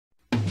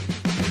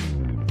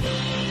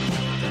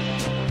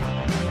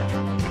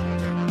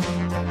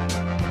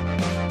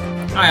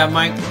Hi, I'm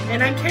Mike.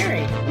 And I'm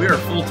Carrie. We are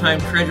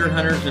full-time treasure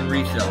hunters and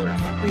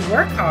resellers. We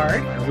work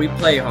hard. And we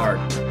play hard.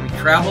 We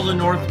travel the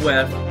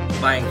Northwest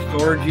buying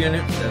storage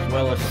units as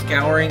well as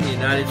scouring the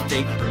United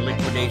States for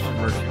liquidation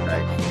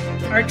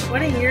merchandise. Our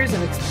 20 years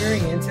of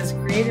experience has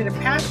created a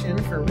passion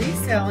for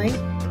reselling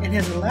and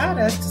has allowed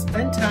us to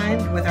spend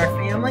time with our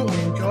family and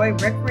enjoy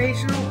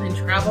recreational and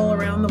travel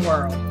around the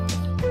world.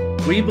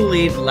 We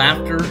believe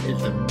laughter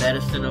is the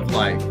medicine of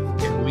life,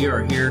 and we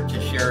are here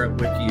to share it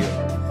with you.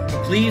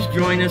 Please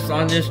join us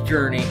on this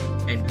journey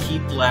and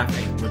keep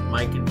laughing with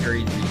Mike and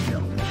Terry's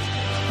Retail.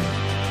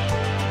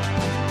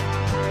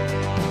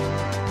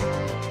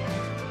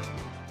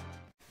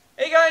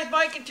 Hey guys,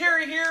 Mike and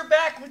Terry here,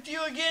 back with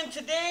you again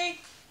today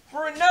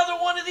for another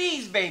one of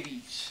these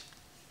babies.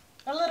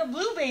 A little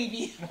blue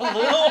baby. A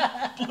little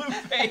blue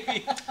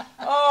baby.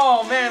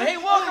 Oh man, hey,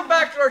 welcome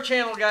back to our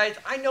channel, guys.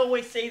 I know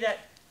we say that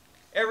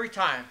every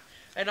time,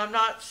 and I'm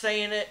not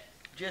saying it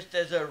just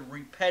as a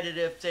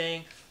repetitive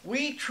thing.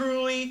 We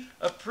truly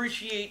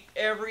appreciate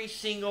every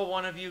single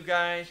one of you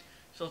guys,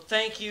 so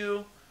thank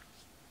you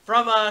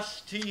from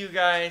us to you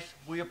guys.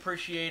 We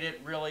appreciate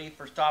it really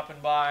for stopping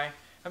by.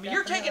 I mean,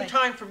 You're taking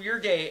time from your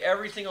day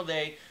every single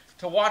day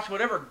to watch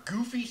whatever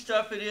goofy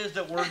stuff it is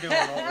that we're doing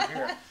over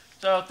here.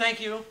 So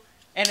thank you.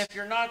 And if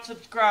you're not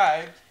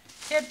subscribed,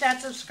 hit that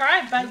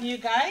subscribe button, you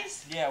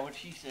guys. Yeah, what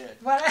she said.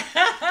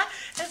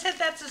 Let's hit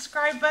that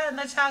subscribe button.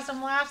 Let's have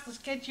some laughs. Let's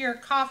get your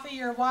coffee,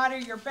 your water,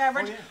 your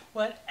beverage,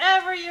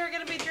 whatever you're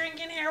going to be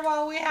drinking here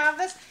while we have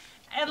this.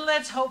 And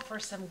let's hope for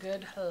some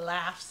good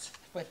laughs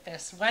with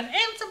this one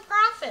and some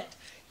profit.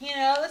 You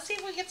know, let's see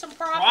if we get some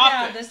profit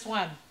out of this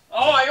one.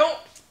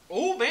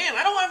 Oh man,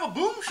 I don't have a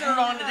boom shirt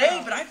on today,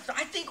 but I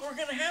think we're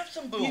going to have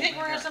some boom. You think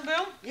we're going to have some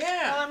boom?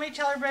 Yeah. Well, let me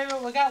tell everybody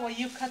what we got while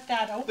you cut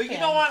that open. But you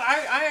know what?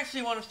 I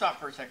actually want to stop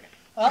for a second.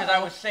 Because I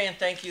was saying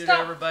thank you to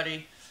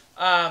everybody.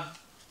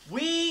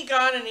 We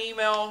got an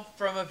email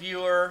from a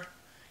viewer,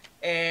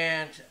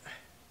 and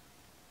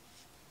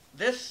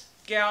this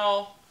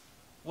gal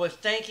was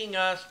thanking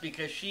us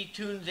because she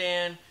tunes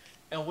in,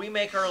 and we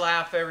make her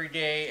laugh every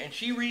day. And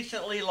she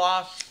recently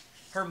lost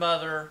her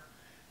mother,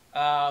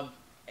 and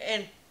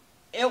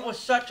it was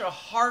such a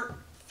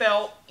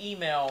heartfelt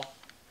email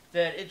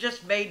that it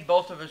just made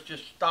both of us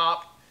just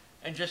stop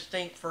and just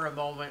think for a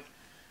moment.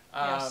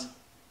 Yes.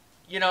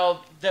 You know,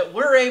 that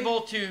we're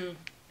able to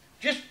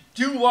just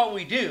do what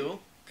we do,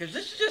 because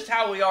this is just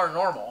how we are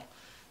normal,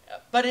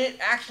 but it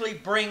actually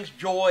brings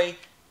joy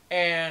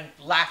and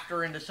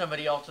laughter into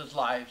somebody else's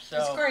lives. So,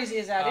 as crazy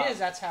as that is,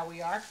 that's how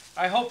we are.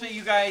 I hope that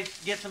you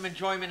guys get some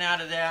enjoyment out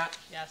of that.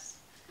 Yes.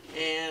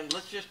 And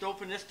let's just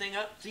open this thing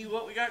up, see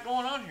what we got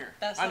going on here.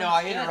 I know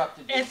I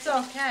interrupted you. It's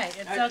okay.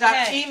 It's okay.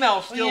 That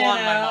email's still on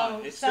my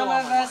mind. It's some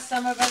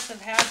of us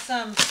have had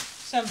some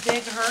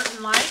big hurt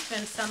in life,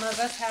 and some of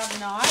us have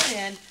not.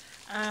 And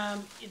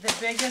the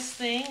biggest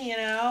thing, you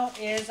know,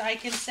 I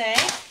can say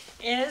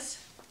is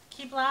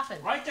keep laughing.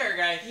 Right there,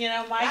 guys. You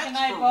know, Mike and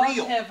I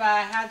both have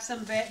had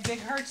some big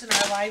hurts in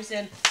our lives,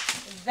 and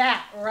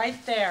that right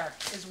there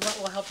is what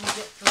will help you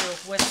get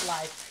through with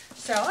life.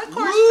 So, of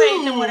course,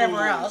 faith and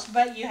whatever else,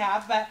 but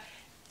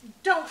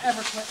don't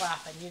ever quit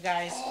laughing, you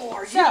guys. Oh,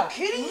 are you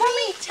kidding me? Let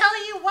me tell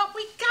you what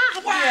we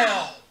got.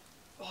 Wow.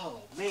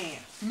 Oh, man.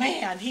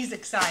 Man, he's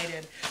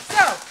excited.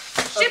 So,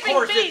 shipping of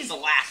course, fees. It's the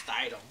last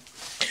item.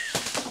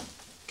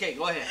 Okay,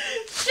 go ahead.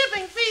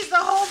 Shipping fees, the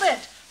whole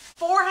bit,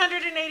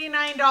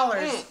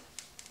 $489.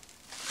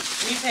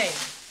 We paid.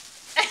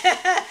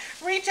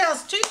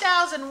 Retails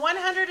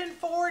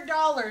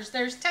 $2,104.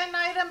 There's 10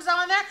 items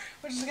on there,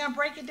 which is going to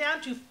break it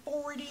down to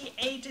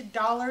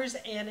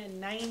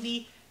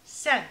 $48.90.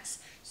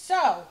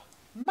 So,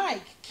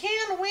 Mike,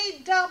 can we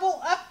double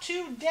up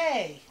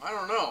today? I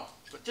don't know,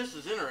 but this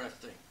is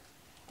interesting.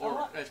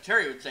 Or, as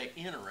Terry would say,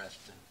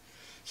 interesting.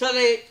 So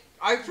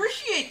I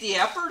appreciate the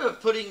effort of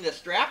putting the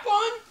strap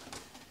on,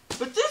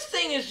 but this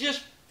thing is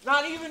just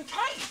not even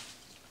tight.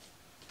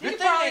 Good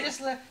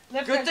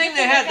thing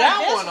they had that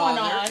one on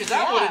there, because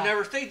that would have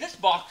never stayed. This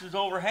box was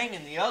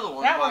overhanging the other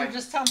one. That one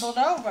just tumbled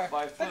over.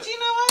 But you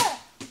know what?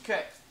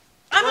 Okay.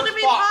 I'm going to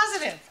be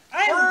positive.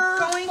 I am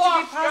going to be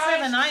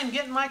positive, and I am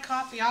getting my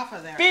coffee off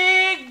of there.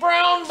 Big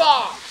brown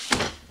box.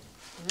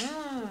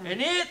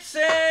 And it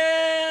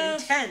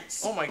says...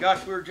 Intense. Oh my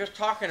gosh, we were just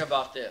talking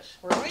about this.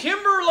 Were we?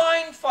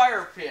 Timberline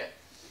fire pit.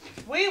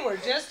 We were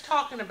just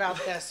talking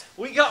about this.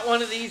 We got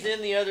one of these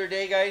in the other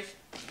day, guys.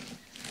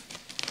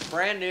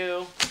 Brand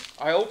new.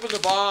 I opened the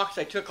box.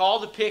 I took all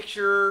the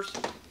pictures.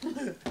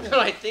 And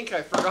I think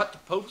I forgot to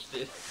post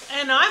it.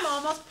 And I'm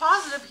almost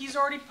positive he's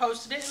already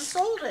posted it and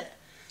sold it.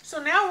 So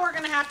now we're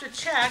going to have to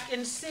check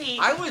and see,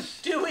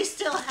 do we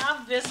still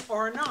have this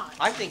or not?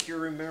 I think you're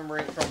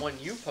remembering from when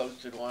you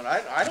posted one.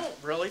 I don't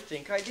really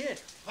think I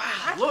did.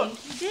 Wow, look,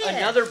 think you did.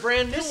 Another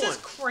brand new one. This is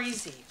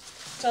crazy.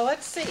 So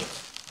let's see.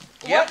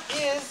 Yep,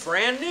 what is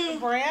brand new.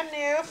 Brand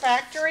new,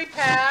 factory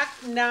pack,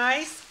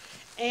 nice.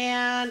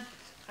 And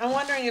I'm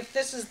wondering if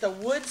this is the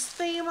woods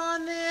theme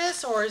on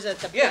this, or is it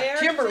the bear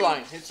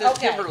Timberline. theme? It says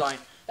Timberline.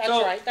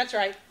 That's right. That's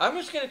right. I'm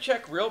just going to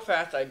check real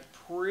fast. I'm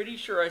pretty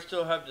sure I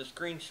still have the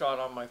screenshot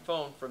on my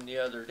phone from the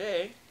other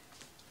day.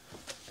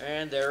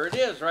 And there it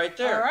is right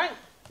there. All right.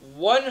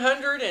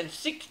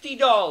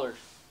 $160.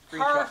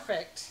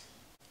 Perfect.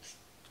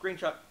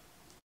 Screenshot.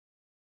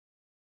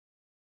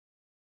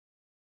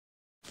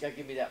 You gotta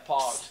give me that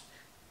pause.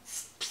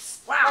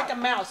 Wow. Like a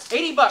mouse.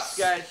 $80,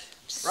 guys.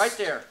 Right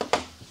there.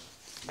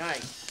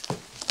 Nice.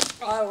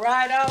 All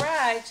right, all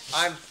right.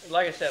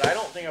 Like I said, I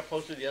don't think I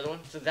posted the other one,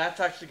 so that's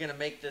actually going to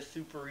make this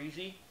super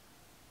easy.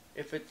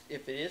 If it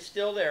is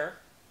still there,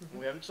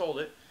 we haven't sold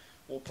it,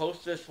 we'll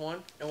post this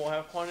one and we'll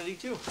have quantity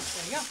too.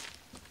 There you go.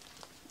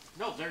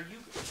 No, there you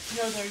go.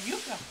 No, there you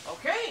go.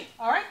 Okay.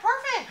 All right,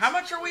 perfect. How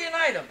much are we an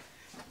item?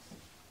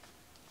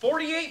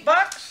 $48.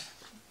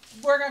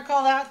 We're gonna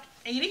call that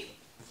 80.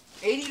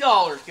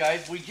 $80,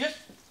 guys. We just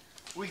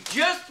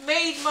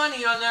made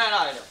money on that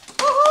item.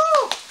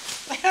 Woohoo!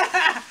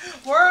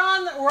 we're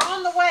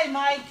on the way,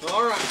 Mike.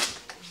 All right.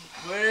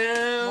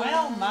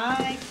 Well,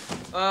 Mike.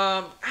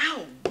 Ow,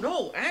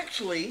 no,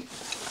 actually,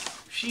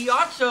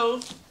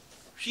 Shiatsu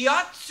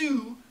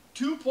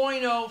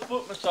 2.0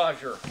 foot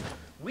massager.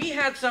 We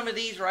had some of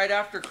these right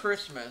after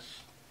Christmas,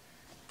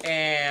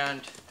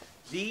 and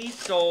these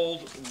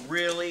sold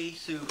really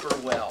super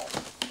well.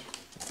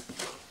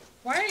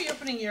 Why are you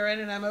opening your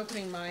end and I'm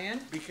opening my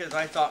end? Because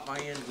I thought my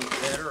end was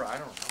better. I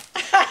don't know.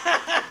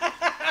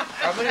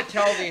 I'm going to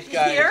tell these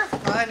guys You're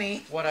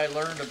funny. what I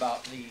learned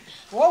about these.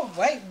 Whoa,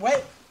 wait.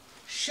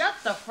 Shut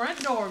the front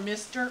door,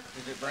 mister.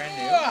 Is it brand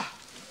new?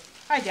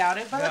 I doubt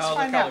it, but let's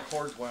find look how out. the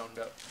cord's wound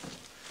up.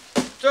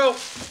 So,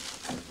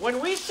 when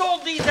we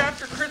sold these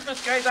after Christmas,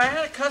 guys, I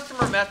had a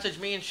customer message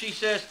me and she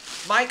says,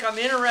 Mike, I'm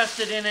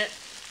interested in it.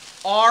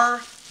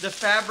 Are the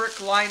fabric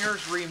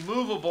liners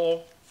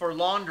removable for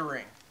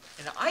laundering?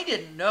 And I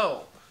didn't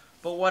know.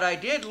 But what I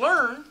did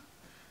learn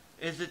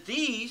is that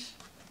these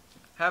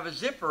have a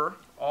zipper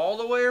all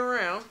the way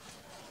around.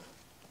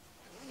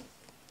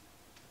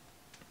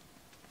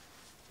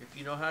 If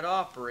you know how to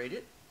operate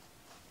it.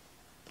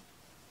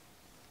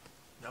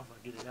 Now I'm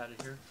going to get it out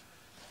of here.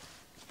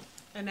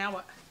 And now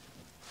what?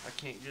 I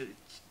can't get it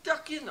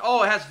stuck in.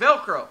 Oh, it has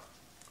Velcro.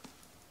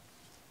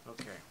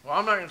 Okay. Well,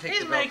 I'm not going to take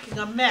He's the Velcro. making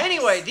a mess.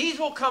 Anyway, these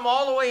will come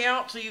all the way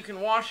out so you can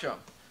wash them.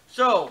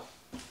 So,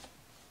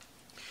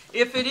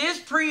 if it is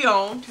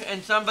pre-owned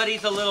and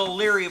somebody's a little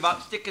leery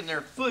about sticking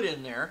their foot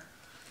in there,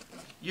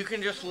 you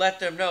can just let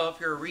them know, if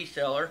you're a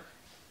reseller,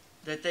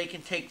 that they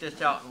can take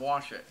this out and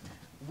wash it.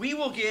 We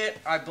will get,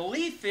 I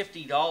believe,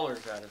 $50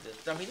 out of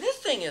this. I mean, this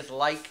thing is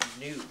like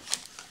new.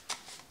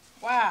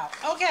 Wow.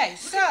 Okay,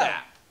 so Look at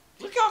that.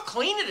 Look how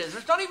clean it is.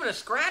 There's not even a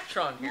scratch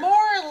on here. more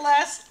or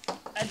less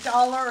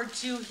 $1 or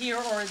 $2 here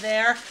or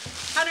there,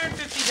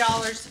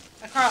 $150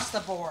 across the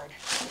board.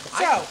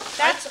 So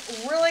that's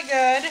really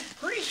good.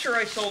 Pretty sure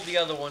I sold the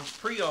other ones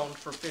pre-owned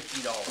for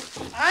 $50.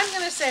 I'm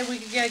gonna say we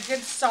could get a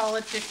good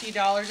solid $50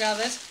 out of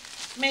this.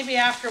 Maybe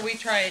after we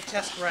try a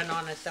test run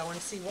on it though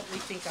and see what we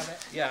think of it.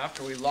 Yeah,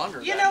 after we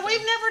launder You know, we've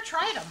never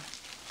tried them.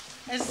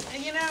 As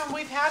you know,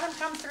 we've had them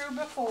come through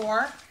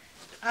before.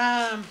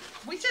 I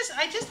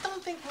just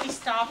don't think we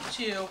stopped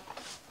to. You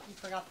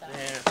forgot that.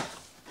 Yeah,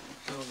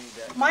 we don't need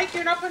that. Mike,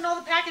 you're not putting all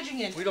the packaging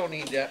in. We don't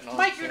need that nonsense.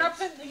 Mike, you're not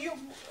putting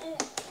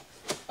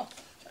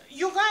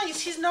you guys.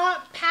 He's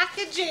not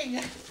packaging.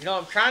 You know,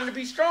 I'm trying to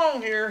be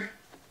strong here,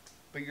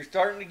 but you're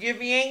starting to give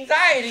me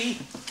anxiety.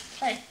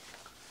 Hey,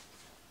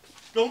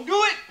 don't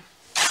do it.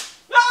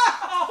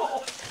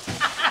 No!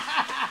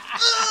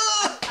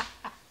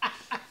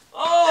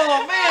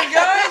 Oh man,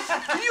 guys,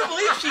 can you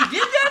believe she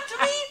did that to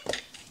me?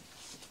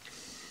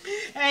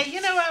 hey,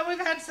 you know what? We've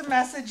had some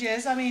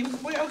messages. I mean,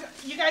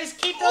 you guys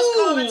keep those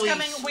comments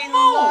coming. We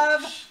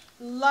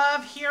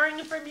love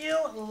hearing from you,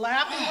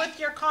 laughing with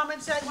your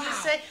comments that you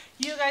say.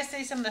 You guys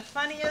say some of the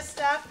funniest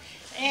stuff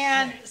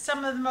and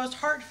some of the most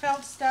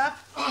heartfelt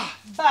stuff.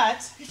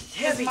 But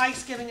because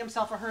Mike's giving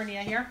himself a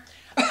hernia here.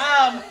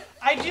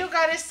 I do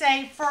gotta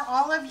say, for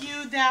all of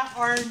you that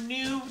are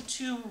new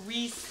to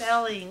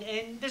reselling,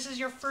 and this is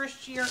your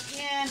first year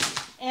in,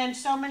 and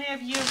so many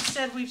of you have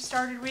said we've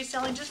started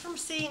reselling just from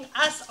seeing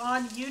us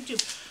on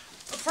YouTube.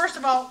 First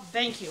of all,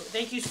 thank you.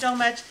 Thank you so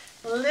much.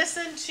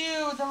 Listen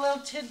to the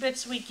little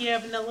tidbits we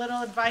give and the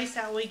little advice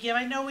that we give.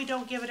 I know we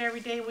don't give it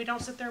every day. We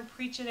don't sit there and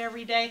preach it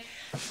every day.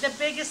 The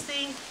biggest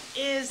thing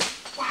is,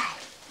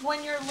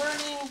 when you're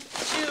learning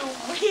to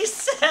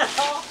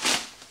resell,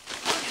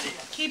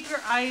 keep your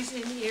eyes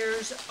and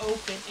ears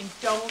open and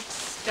don't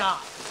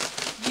stop.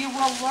 You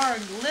will learn,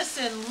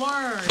 listen,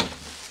 learn,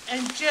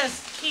 and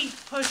just keep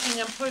pushing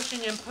and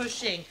pushing and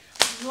pushing.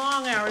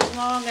 Long hours,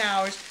 long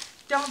hours.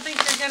 Don't think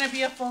you're going to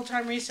be a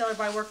full-time reseller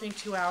by working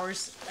 2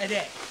 hours a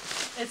day.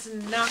 It's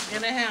not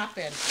going to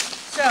happen.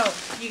 So,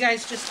 you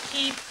guys just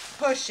keep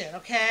pushing,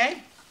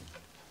 okay?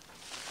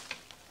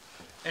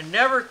 And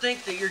never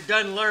think that you're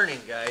done learning,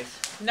 guys.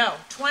 No,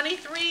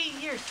 23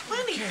 years.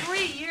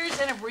 23 years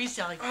in of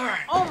reselling. All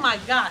right. Oh my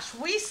gosh,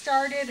 we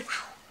started,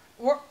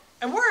 we're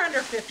under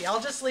 50. I'll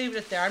just leave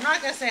it there. I'm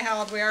not going to say how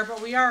old we are, but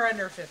we are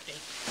under 50.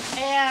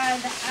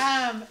 And,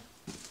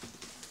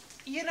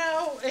 you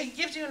know, it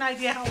gives you an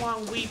idea how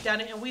long we've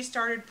done it, and we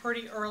started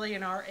pretty early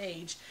in our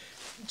age.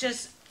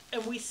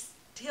 And we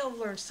still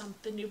learn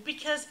something new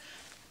because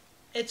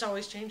it's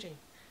always changing.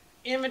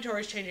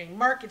 Inventory's changing,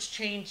 market's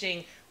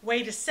changing,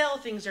 way to sell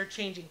things are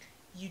changing.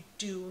 You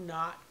do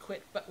not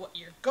quit, but what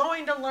you're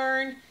going to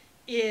learn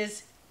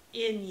is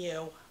in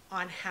you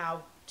on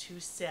how to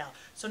sell.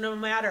 So no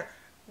matter,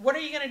 what are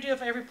you going to do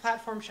if every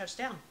platform shuts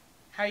down?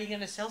 How are you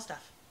going to sell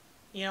stuff?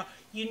 You know,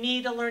 you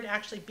need to learn to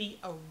actually be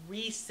a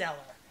reseller.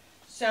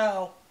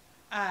 So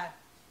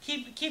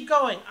keep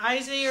going,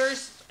 eyes,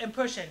 ears, and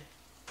pushing.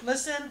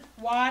 Listen,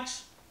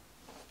 watch,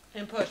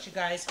 and push, you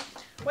guys.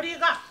 What do you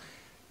got?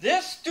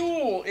 This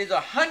stool is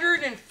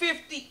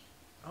 150.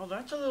 Oh,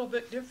 that's a little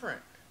bit different.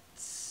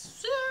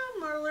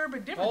 A little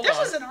bit different. Hold This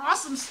on. is an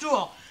awesome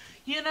stool.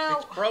 You know.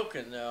 It's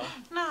broken though.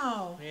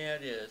 No. Yeah,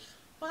 it is.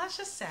 Well, that's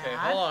just sad. Okay,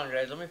 hold on,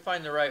 guys. Let me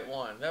find the right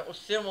one. That was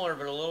similar,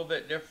 but a little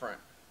bit different.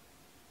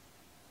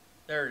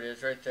 There it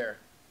is, right there.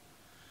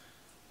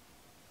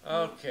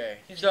 Okay,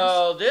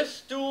 so this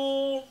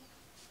stool.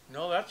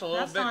 No, that's a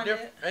little bit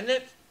different. And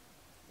it.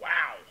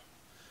 Wow.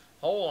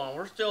 Hold on,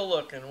 we're still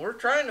looking. We're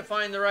trying to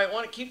find the right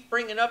one. It keeps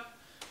bringing up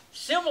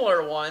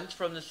similar ones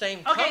from the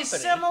same company. Okay,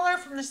 similar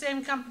from the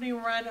same company,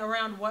 run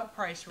around what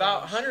price range?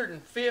 About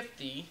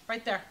 150.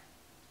 Right there.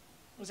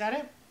 Was that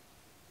it?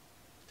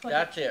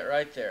 That's it,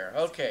 right there.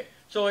 Okay,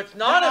 so it's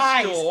not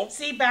a stool.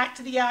 See, back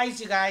to the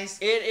eyes, you guys.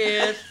 It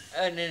is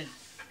an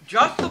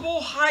adjustable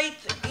height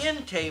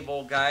end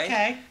table, guys.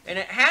 Okay. And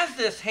it has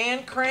this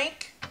hand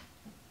crank,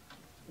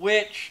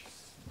 which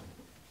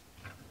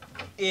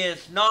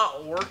is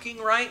not working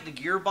right. The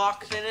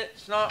gearbox in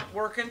it's not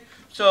working.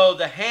 So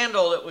the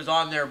handle that was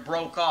on there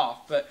broke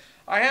off. But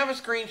I have a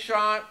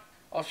screenshot.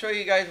 I'll show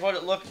you guys what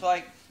it looks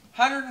like.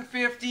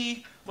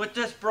 150 with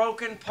this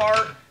broken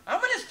part. I'm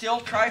going to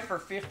still try for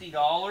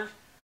 $50.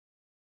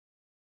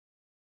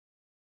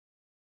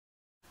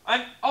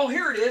 Oh,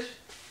 here it is.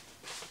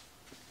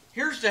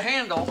 Here's the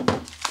handle.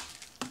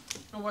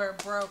 Where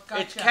it broke.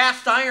 Gotcha. It's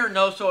cast iron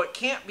though, so it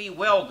can't be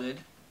welded.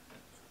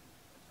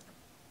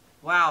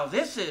 Wow,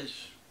 this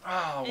is...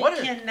 Oh, what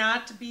it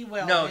cannot be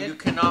welded. No, you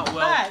cannot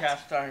weld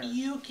cast iron.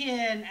 You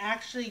can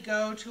actually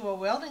go to a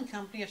welding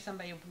company if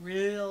somebody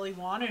really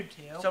wanted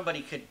to.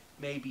 Somebody could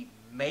maybe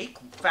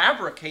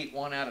fabricate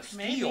one out of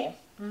steel.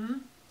 Maybe. Mm-hmm.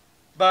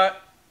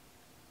 But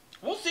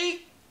we'll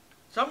see.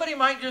 Somebody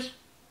might just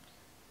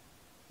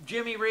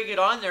Jimmy rig it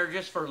on there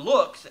just for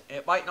looks.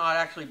 It might not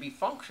actually be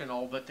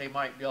functional, but they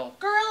might be able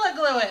Gorilla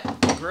glue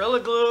it. Gorilla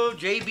glue,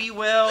 JB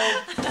Weld.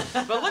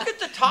 But look at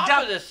the top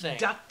of this thing.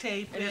 Duct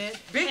tape it.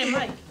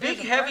 Big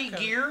heavy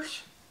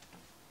gears.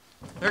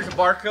 There's a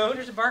barcode.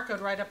 There's a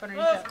barcode right up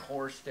underneath Of it.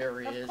 course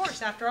there is. Of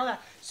course, after all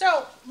that.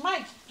 So,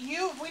 Mike,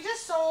 you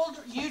just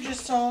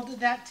sold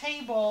that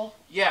table.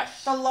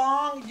 Yes. The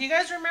long, do you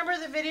guys remember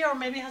the video, or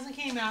maybe it hasn't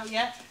came out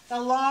yet? The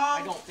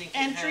long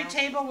entry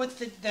table with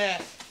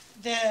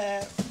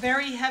the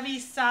very heavy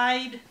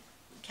side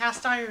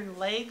cast iron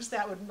legs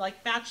that would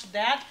like match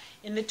that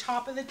in the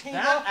top of the table.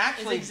 That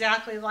actually is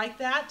exactly like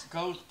that.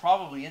 Goes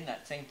probably in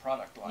that same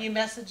product line. You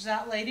message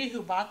that lady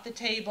who bought the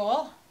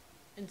table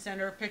and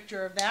send her a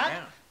picture of that.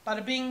 Yeah.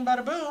 Bada bing,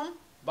 bada boom.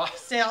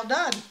 Sale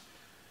done.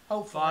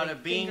 Hopefully.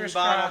 Bada bing,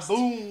 bada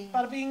boom.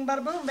 Bada bing,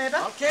 bada boom, baby.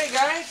 Okay,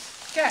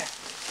 guys. Okay.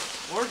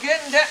 We're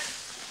getting that.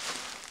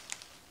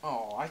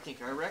 Oh, I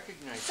think I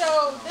recognize it.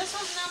 So this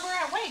was number,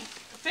 wait,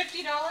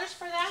 $50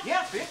 for that?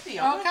 Yeah, 50.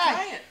 I'm gonna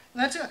try it.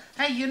 Let's do it.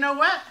 Hey, you know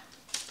what?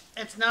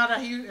 It's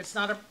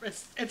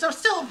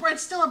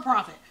still a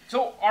profit.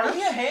 So are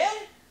we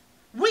ahead?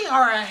 We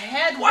are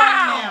ahead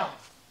right now.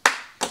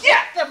 Yeah.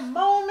 At the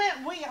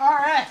moment we are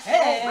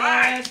ahead. All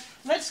right.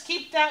 Let's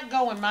keep that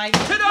going, Mike.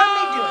 Ta-da!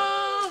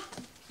 Let me do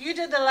it. You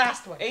did the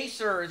last one.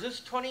 Acer, is this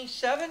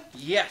 27?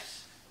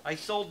 Yes. I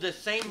sold this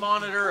same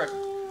monitor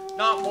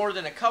not more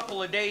than a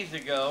couple of days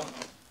ago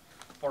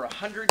for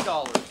 $100,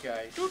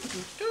 guys.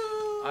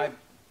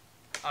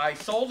 I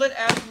sold it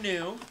as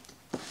new.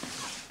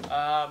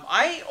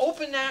 I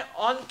opened that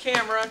on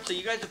camera, so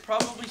you guys have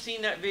probably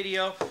seen that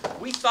video.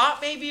 We thought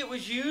maybe it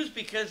was used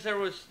because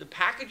the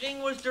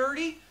packaging was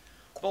dirty,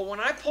 but when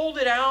I pulled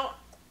it out,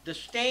 the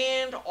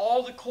stand,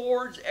 all the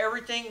cords,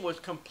 everything was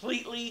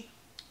completely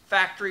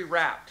factory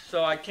wrapped.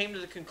 So I came to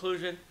the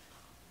conclusion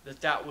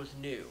that that was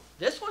new.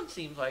 This one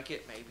seems like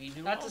it may be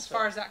new. That's as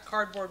far as that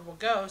cardboard will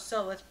go.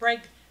 So let's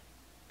break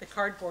the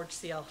cardboard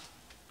seal.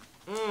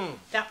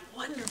 That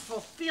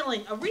wonderful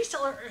feeling. A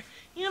reseller,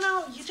 you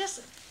know,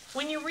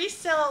 when you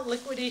resell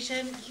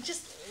liquidation, you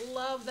just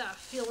love that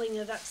feeling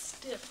of that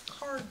stiff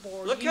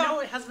cardboard. Look how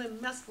it hasn't been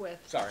messed with.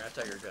 Sorry, I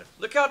thought you were good.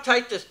 Look how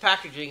tight this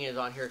packaging is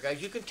on here,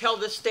 guys. You can tell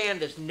this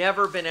stand has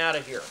never been out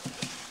of here.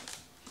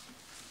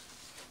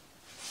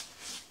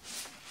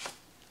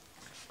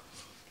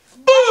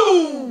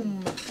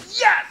 Boom!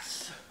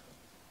 Yes!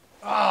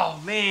 Oh,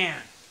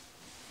 man.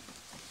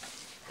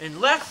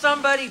 Unless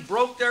somebody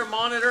broke their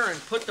monitor and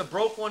put the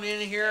broke one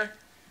in here.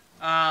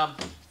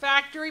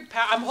 Factory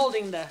pack. I'm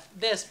holding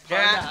this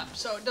part up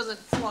so it doesn't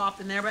flop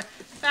in there, but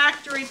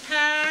factory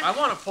pack. I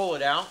want to pull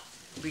it out.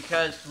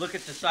 because look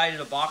at the side of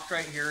the box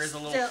right here is a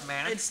little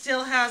schematic. It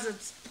still has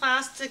its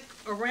plastic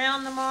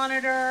around the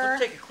monitor.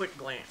 Let's take a quick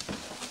glance.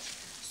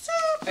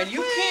 Super And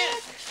you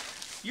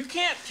quick.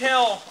 can't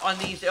tell on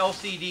these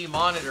LCD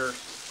monitors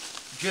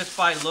just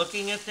by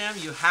looking at them.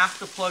 You have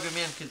to plug them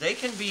in because they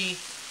can be.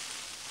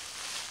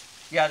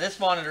 Yeah, this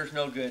monitor's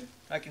no good.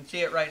 I can see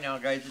it right now,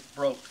 guys. It's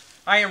broke.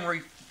 I am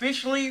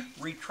officially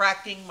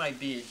retracting my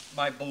bid.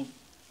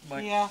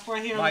 Yeah,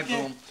 right here. My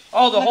boom.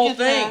 Oh, the whole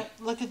thing.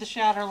 Look at the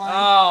shatter line.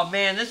 Oh,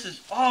 man, this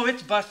is... Oh,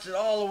 it's busted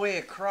all the way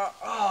across.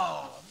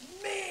 Oh,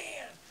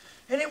 man.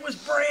 And it was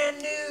brand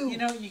new. You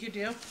know what you could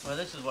do? Well,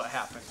 this is what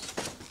happens.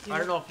 I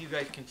don't know if you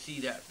guys can see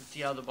that. But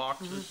see how the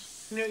box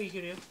is... You know what you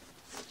could do?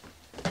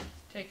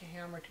 Take a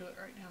hammer to it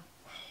right now.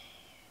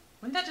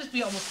 Wouldn't that just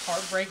be almost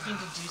heartbreaking to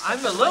do something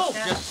I'm a little, like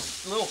that?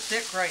 just a little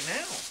sick right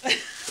now.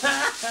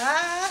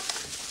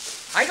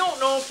 I don't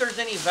know if there's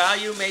any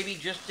value maybe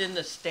just in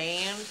the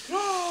stand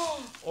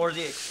or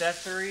the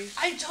accessories.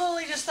 I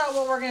totally just thought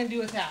what we're gonna do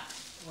with that.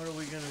 What are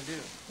we gonna do?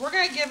 We're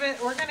gonna give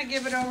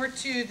it over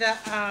to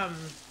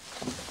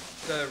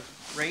The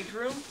rage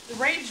room? the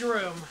rage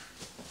room.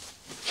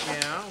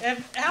 Yeah.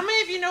 How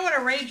many of you know what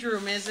a rage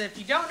room is? If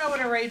you don't know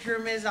what a rage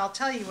room is, I'll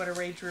tell you what a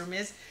rage room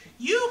is.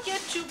 You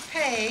get to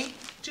pay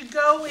to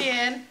go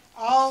in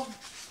all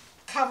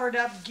covered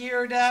up,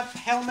 geared up,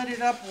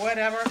 helmeted up,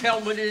 whatever.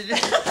 Helmeted.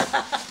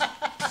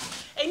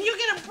 And you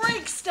get to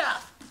break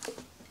stuff.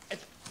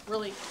 It's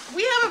really,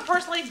 we haven't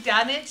personally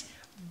done it,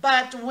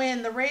 but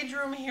when the rage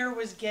room here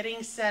was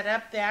getting set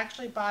up, they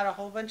actually bought a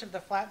whole bunch of the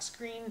flat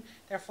screen,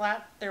 their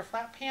flat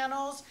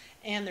panels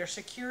and their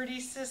security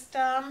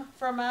system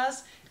from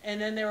us,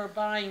 and then they were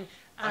buying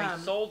I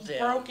sold them.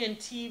 broken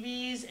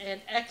TVs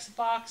and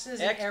Xboxes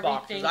and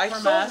everything I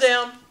from sold us.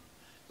 them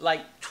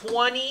like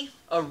 20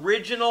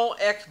 original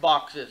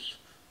Xboxes.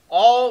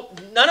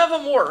 None of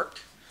them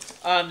worked.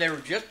 They were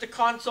just the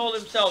console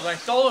themselves. I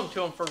sold them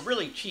to them for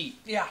really cheap.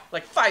 Yeah.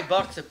 Like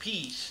 $5 a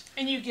piece.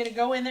 And you get to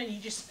go in there and you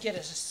just get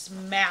to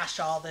smash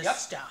all this Yep.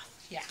 stuff.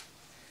 Yeah.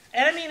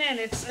 And I mean, and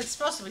it's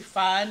supposed to be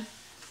fun.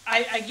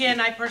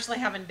 I personally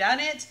haven't done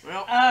it.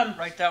 Well,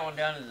 write that one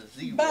down as a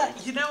 0.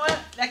 But you know what?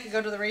 That could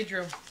go to the rage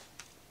room.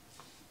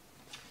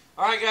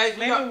 All right, guys,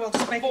 we Maybe we'll got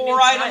just make a 4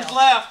 new items pile.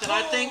 left, and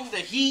I think the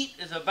heat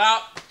is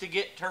about to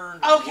get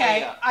turned way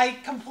Okay, up. I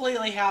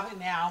completely have it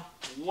now.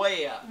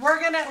 Way up. We're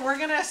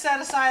gonna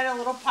set aside a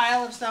little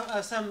pile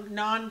of some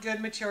non-good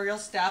material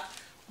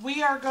stuff.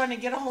 We are going to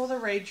get a hold of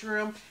the rage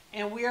room,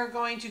 and we are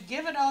going to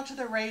give it all to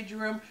the rage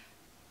room,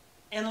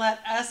 and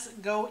let us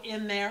go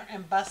in there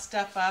and bust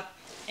stuff up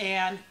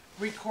and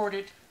record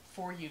it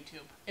for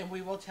YouTube. And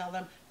we will tell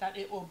them that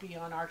it will be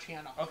on our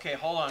channel. Okay,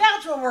 hold on.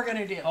 That's what we're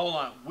gonna do. Hold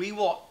on. We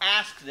will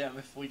ask them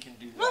if we can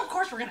do that. Well, of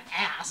course we're gonna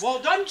ask. Well,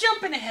 I'm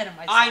jumping ahead of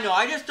myself. I know.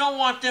 I just don't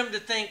want them to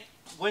think,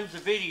 when's the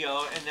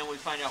video, and then we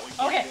find out we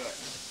can't do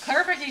it.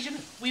 Clarification,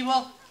 we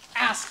will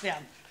ask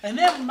them. And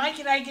then Mike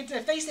and I get to,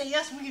 if they say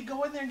yes, we could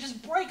go in there and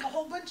just break a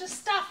whole bunch of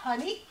stuff,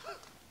 honey.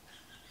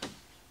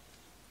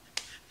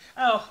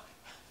 Oh.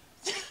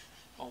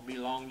 It'll be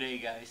a long day,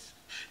 guys.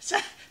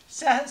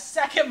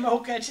 Second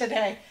mocha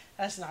today.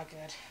 That's not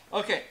good.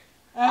 Okay. Okay.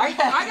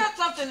 I got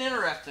something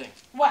interesting.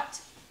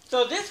 What?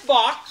 So this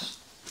box,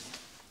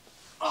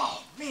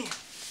 oh man,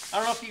 I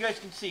don't know if you guys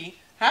can see,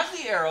 has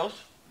the arrows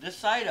this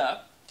side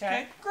up.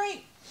 Okay.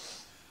 Great.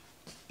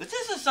 But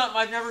this is something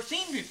I've never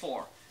seen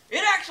before.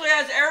 It actually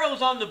has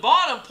arrows on the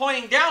bottom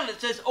pointing down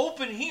that says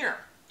open here.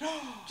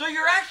 So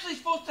you're actually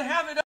supposed to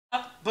have it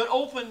up, but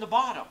open the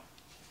bottom.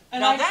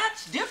 And now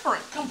that's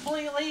different.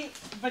 Completely,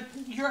 but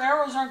your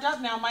arrows aren't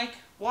up now, Mike.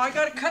 Well, I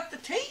got to cut the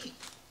tape.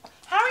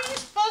 How are you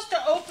supposed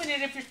to open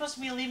it if you're supposed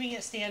to be leaving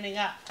it standing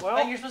up? Well,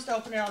 but you're supposed to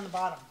open it on the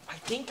bottom. I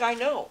think I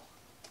know.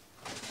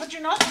 But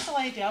you're not supposed to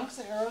lay it down because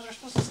the arrows are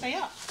supposed to stay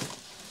up.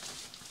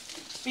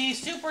 Be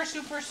super,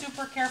 super,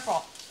 super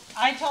careful.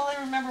 I totally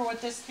remember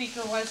what this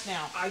speaker was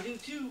now. I do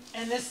too.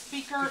 And this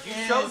speaker you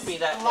showed me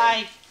that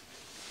like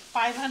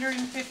 $550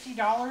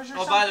 or something.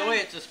 Oh, by the way,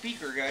 it's a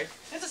speaker, guys.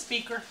 It's a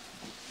speaker.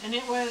 And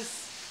it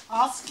was,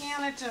 I'll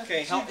scan it to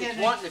okay, get it's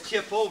it. wanting to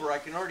tip over. I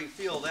can already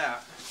feel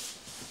that.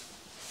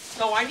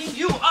 So I need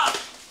you up.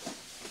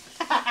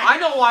 I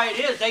know why it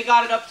is. They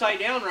got it upside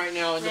down right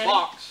now in the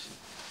box.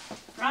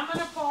 I'm going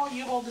to pull,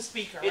 you hold the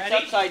speaker. It's ready?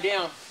 upside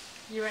down.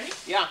 You ready?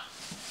 Yeah.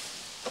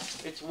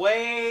 It's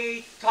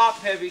way top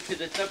heavy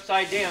because it's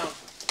upside down.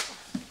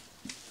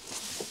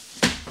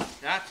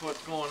 That's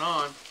what's going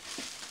on.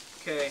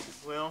 Okay,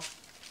 well,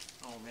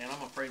 oh man,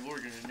 I'm afraid we're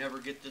going to never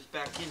get this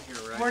back in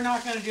here, right? We're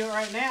not going to do it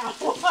right now.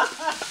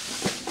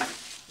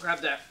 Grab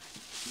that.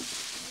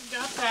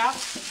 Got that.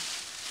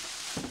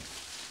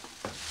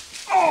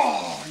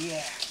 Oh,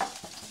 yeah.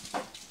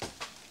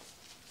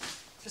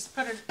 Just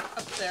put it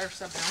up there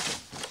somehow.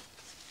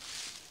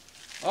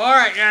 All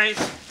right, guys.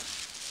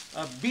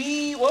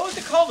 What was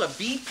it called? A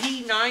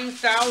BP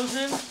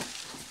 9000?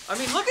 I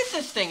mean, look at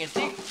this thing. It's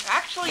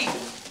actually...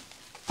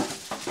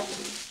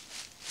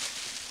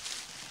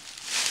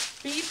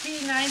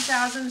 BP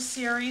 9000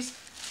 series.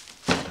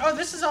 Oh,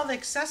 this is all the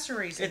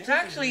accessories. It's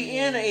actually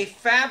in a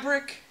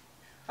fabric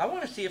I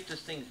want to see if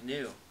this thing's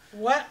new.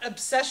 What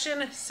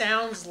obsession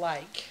sounds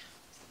like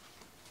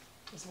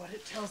is what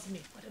it tells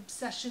me. What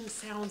obsession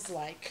sounds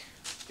like.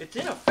 It's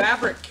in a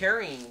fabric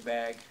carrying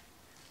bag.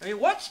 I mean,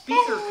 what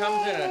speaker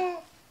comes in a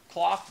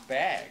cloth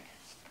bag?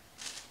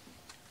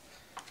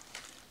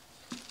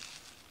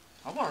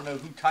 I want to know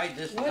who tied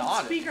this knot.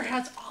 What speaker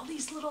has all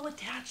these little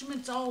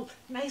attachments all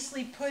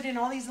nicely put in,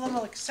 all these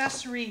little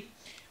accessory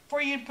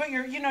for you to put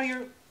your, you know,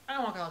 your, I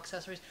don't want to call it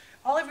accessories,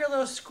 all of your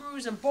little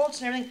screws and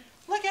bolts and everything.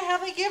 Look at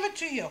how they give it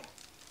to you.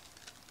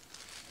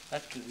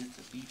 That's because it's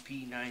a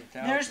BP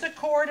 9000. There's the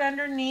cord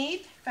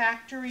underneath,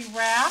 factory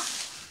wrap.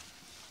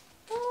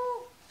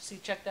 Ooh. See,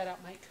 check that out,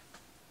 Mike.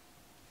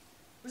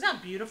 Isn't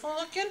that beautiful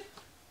looking?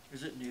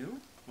 Is it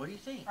new? What do you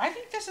think? I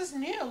think this is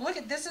new. Look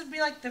at this, would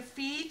be like the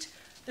feet,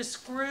 the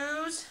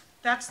screws.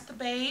 That's the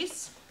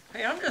base.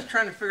 Hey, I'm just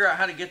trying to figure out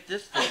how to get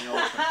this thing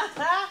open.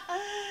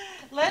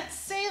 Let's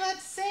see,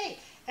 let's see.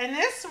 And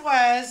this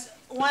was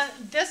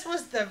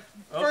the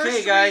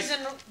first guys.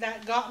 reason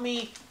that got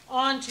me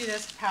onto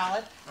this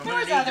pallet. There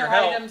was need other your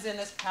help. items in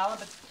this pallet,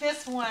 but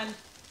this one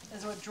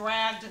is what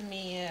dragged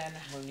me in.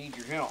 I'm going to need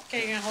your help.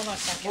 Okay, you're gonna hold on a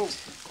second. Whoa.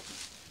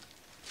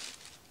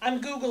 I'm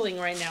Googling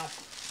right now.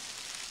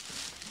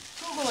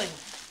 Googling.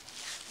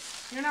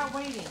 You're not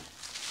waiting.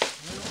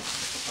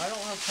 I don't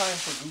have time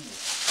for Google.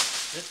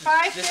 This is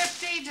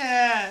 550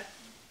 to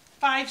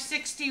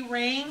 560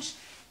 range.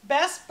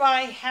 Best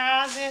Buy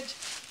has it.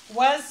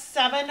 Was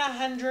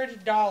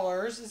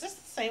 $700. Is this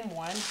the same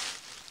one?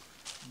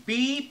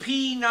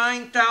 BP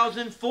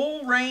 9000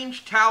 full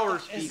range tower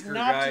speaker, It's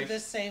not guys. the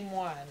same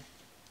one.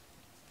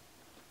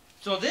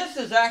 So this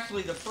is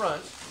actually the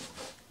front.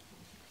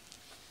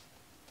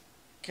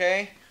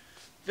 Okay.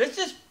 This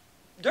is,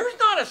 there's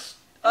not a,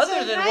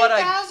 other than what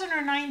I... 9,000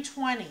 or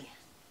 920?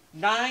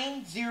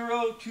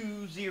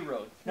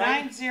 9020.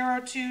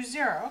 9020,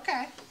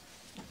 okay.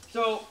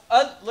 So,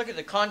 look at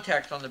the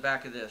context on the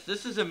back of this.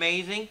 This is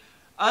amazing.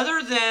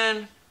 Other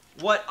than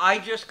what I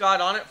just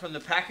got on it from the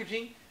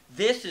packaging,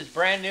 this is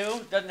brand new.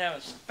 It doesn't have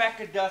a speck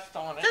of dust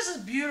on it. This is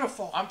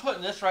beautiful. I'm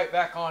putting this right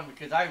back on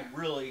because I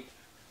really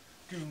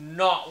do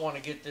not want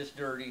to get this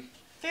dirty.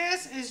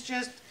 This is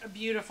just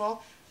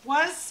beautiful.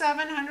 Was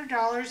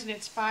 $700 and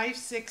it's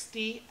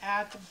 $560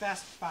 at the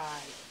Best Buy.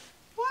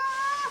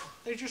 Wow!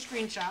 There's your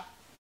screenshot.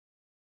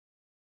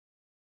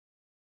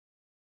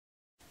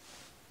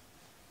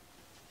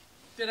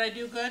 Did I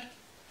do good?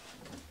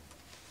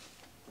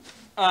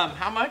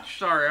 How much?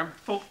 Sorry, I'm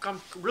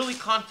really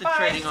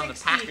concentrating on the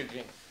 560.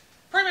 packaging.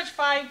 Pretty much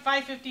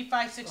 550,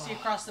 560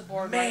 across the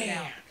board right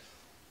now.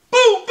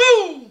 Boom,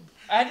 boom!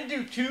 I had to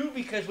do two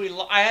because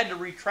I had to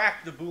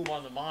retract the boom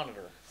on the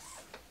monitor.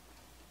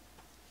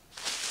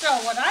 So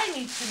what I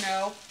need to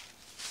know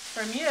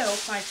from you,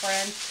 my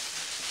friend,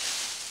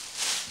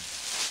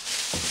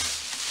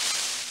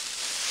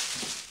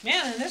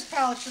 man, and this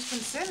pallet's just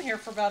been sitting here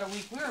for about a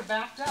week. We were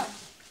backed up.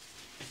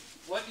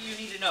 What do you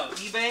need to know?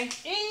 eBay?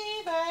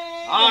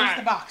 eBay. All There's right.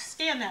 the box.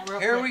 Scan that real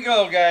quick. Here we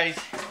go, guys.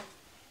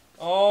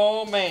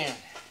 Oh, man.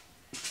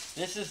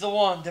 This is the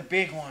one, the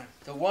big one.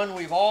 The one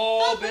we've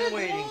all been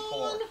waiting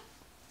for.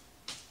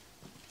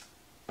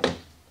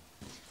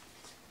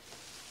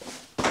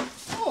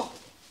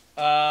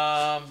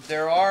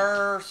 There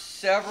are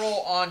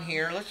several on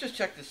here. Let's just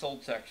check this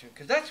old section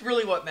because that's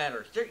really what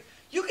matters.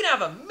 You can have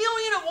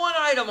 1,000,001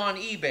 item on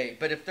eBay,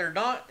 but if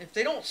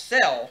they don't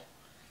sell,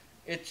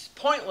 it's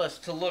pointless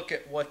to look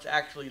at what's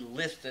actually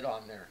listed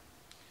on there.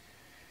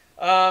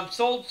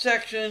 Sold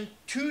section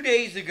 2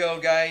 days ago,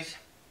 guys.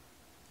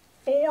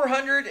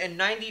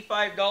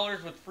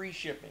 $495 with free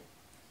shipping.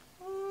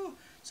 Ooh.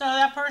 So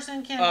that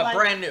person can like,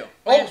 brand new.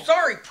 Oh,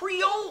 sorry,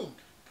 pre-owned.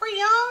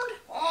 Pre-owned?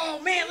 Oh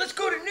man, let's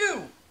go to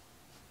new.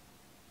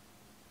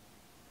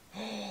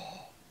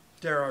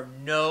 There are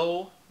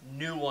no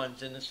new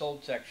ones in the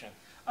sold section.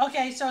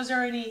 Okay, so is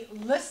there any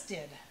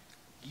listed?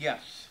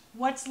 Yes.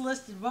 What's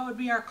listed? What would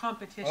be our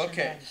competition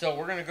Okay, then? so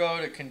we're going to go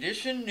to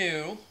condition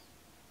new,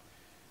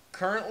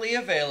 currently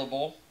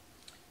available.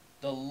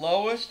 The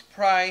lowest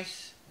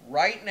price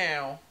right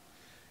now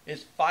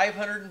is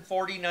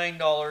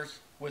 $549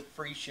 with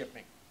free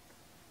shipping.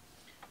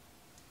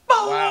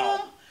 Boom!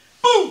 Wow.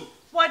 Boom!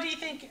 What do you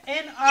think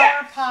in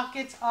our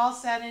pockets, all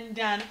said and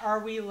done, are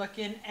we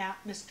looking at,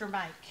 Mr.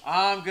 Mike?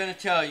 I'm going to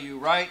tell you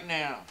right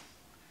now,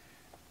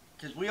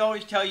 because we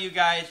always tell you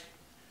guys,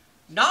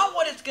 not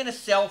what it's going to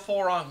sell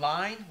for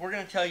online. We're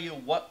going to tell you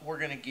what we're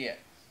going to get.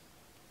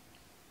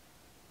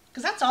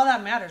 Because that's all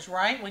that matters,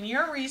 right? When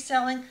you're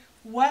reselling,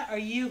 what are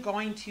you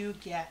going to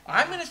get?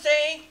 I'm going to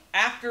say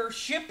after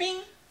shipping,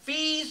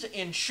 fees,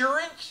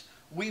 insurance,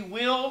 we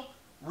will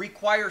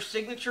require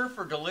signature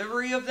for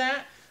delivery of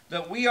that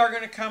we are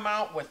going to come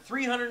out with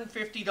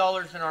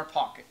 $350 in our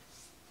pocket.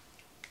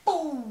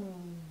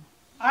 Boom!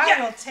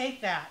 I will take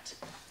that.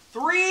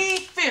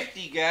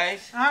 $350,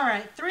 guys. All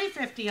right,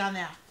 $350 on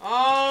that.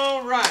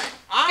 All right.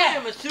 I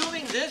am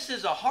assuming this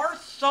is a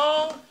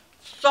Hearthstone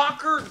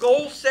soccer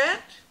goal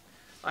set.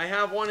 I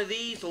have one of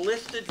these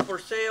listed for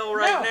sale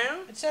right now.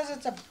 It says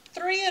it's a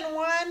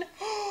 3-in-1.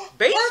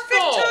 Baseball.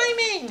 Perfect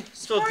timing.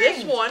 So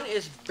this one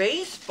is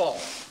baseball.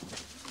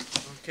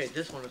 Okay,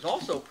 this one is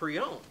also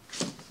pre-owned.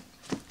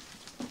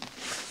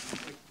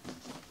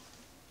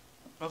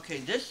 Okay,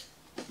 this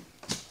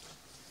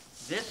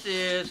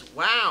is,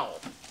 wow,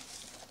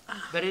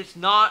 but it's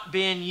not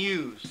been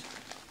used.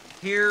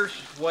 Here's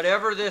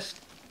whatever this,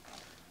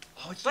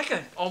 oh, it's like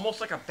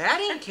almost like a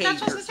batting cage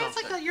That's what or it says. It's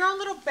something. like your own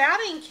little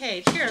batting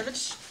cage. Here,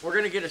 We're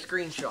going to get a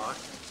screenshot.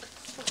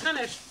 we'll kind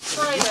of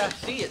You try can to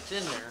see it's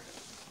in there.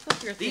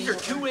 flip your These thing are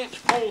over.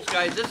 2-inch poles,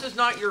 guys. This is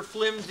not your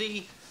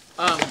flimsy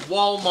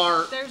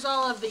Walmart There's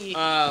all of the,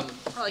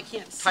 probably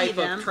can't see type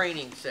them. of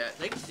training set.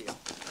 They can see them.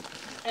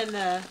 And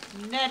the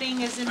netting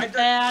is in the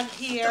bag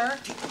here.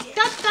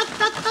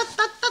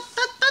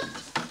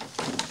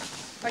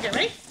 Okay,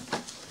 ready?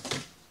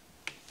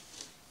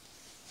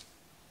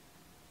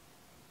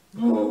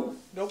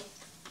 Nope.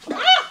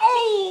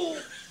 Oh!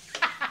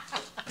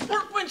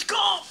 Workman's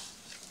comp!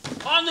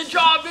 On the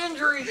job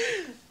injury!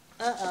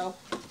 Uh-oh.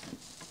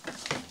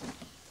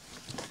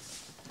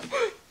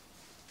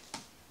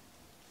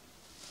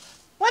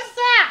 What's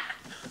that?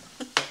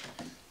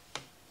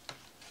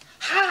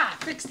 Ha!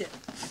 Fixed it.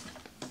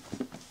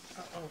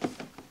 Uh-oh.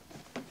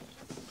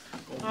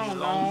 Oh,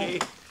 no.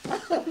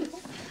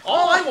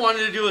 All I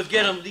wanted to do was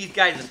get these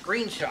guys a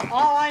screenshot.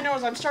 All I know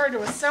is I'm starting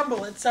to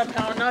assemble it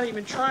somehow. I'm not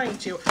even trying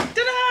to.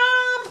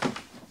 Ta-da!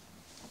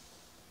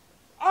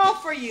 All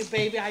for you,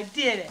 baby. I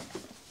did it.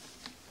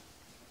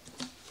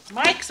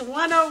 Mike's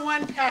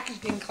 101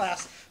 packaging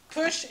class.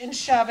 Push and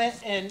shove it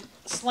and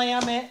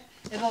slam it.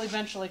 It'll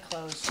eventually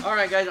close. All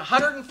right, guys.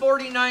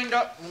 $149.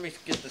 Let me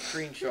get the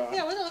screenshot.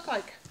 Yeah, what does it look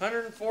like?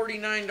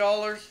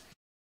 $149.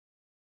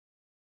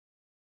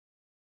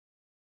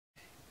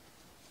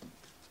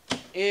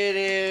 It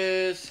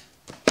is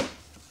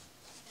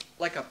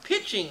like a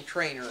pitching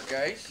trainer,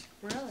 guys.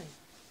 Really?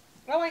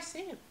 Oh, I see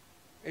it.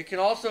 It can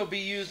also be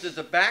used as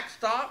a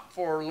backstop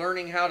for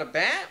learning how to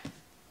bat.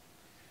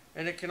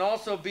 And it can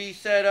also be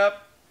set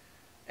up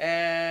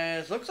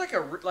as, looks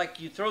like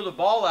you throw the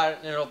ball at it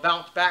and it'll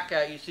bounce back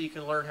at you so you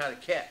can learn how to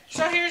catch.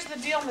 So here's the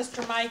deal,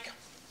 Mr. Mike.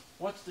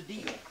 What's the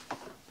deal?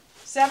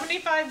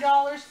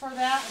 $75 for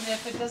that, and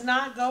if it does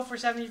not go for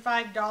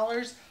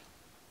 $75,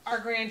 our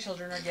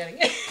grandchildren are getting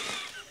it.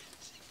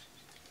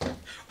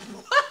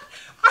 What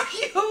are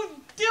you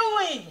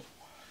doing?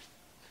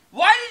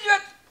 Why did you...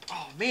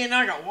 Oh, man,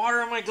 I got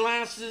water on my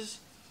glasses.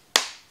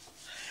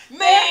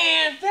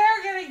 Man!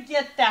 They're going to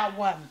get that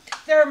one.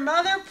 Their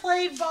mother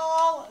played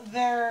ball.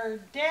 Their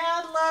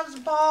dad loves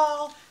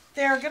ball.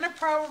 They're going to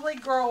probably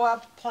grow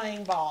up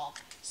playing ball.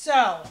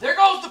 So... There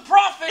goes the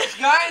profits,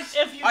 guys.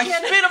 If you I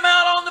spit them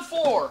out on the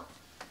floor.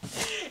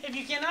 If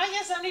you cannot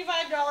get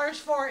 $75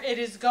 for it, it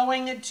is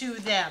going to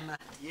them.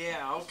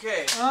 Yeah,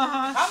 okay.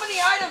 Uh-huh. How many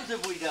items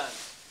have we done?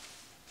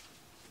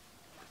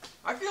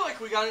 I feel like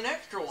we got an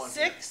extra one.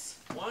 6.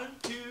 Here. 1,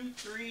 2,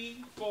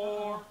 3,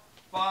 4,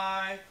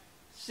 5,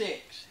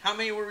 6. How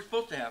many were we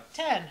supposed to have?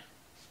 10.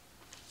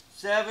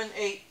 7,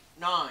 8,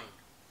 9.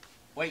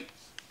 Wait.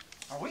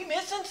 Are we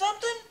missing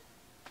something?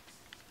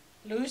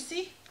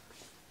 Lucy?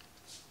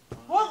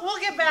 We'll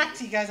get back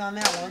to you guys on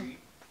that one. 3,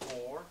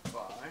 4,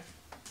 5.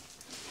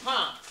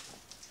 Huh.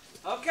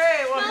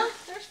 Okay, well. No,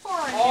 there's 4 in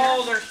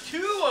Oh, here. there's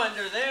 2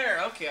 under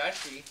there. Okay, I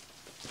see.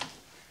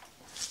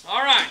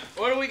 All right,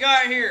 what do we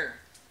got here?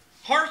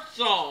 Hearth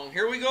Song.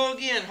 Here we go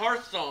again.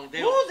 Hearth Song.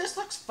 Ooh, this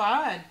looks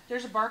fun.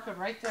 There's a barcode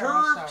right there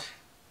Curved. also.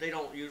 They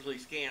don't usually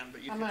scan,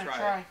 but you I'm can going to try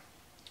try. it.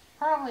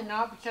 Probably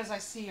not because I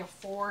see a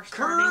 4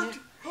 starting Curved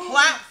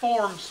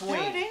platform swing.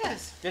 There it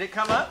is. Did it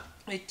come up?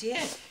 It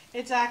did.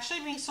 It's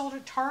actually being sold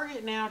at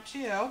Target now,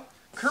 too.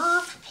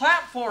 Curved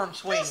platform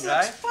swing, This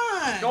guys. looks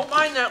fun. Don't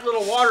mind that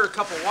little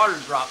couple water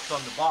drops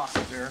on the box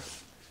there.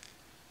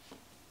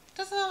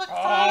 Doesn't that look fun?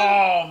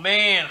 Oh,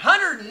 man.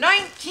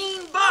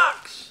 119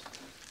 bucks.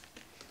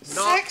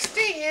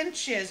 60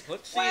 inches.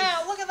 Let's see.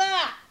 Wow, look at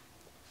that.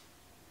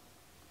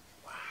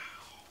 Wow.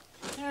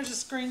 There's a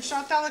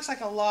screenshot. That looks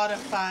like a lot of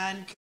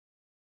fun.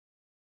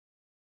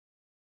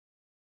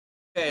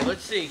 Okay,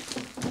 let's see.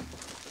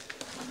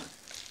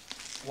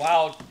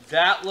 Wow,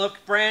 that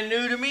looked brand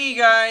new to me,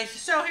 guys.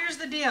 So here's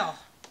the deal.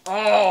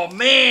 Oh,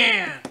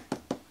 man.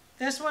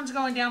 This one's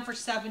going down for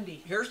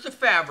 70. Here's the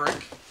fabric.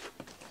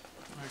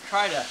 I'm going to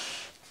try to...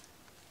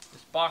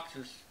 This box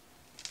is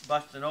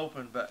busting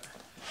open, but...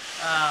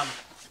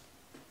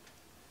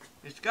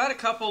 it's got a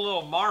couple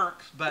little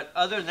marks, but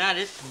other than that,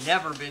 it's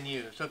never been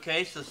used.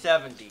 Okay, so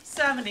 70.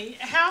 70.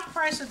 Half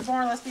price would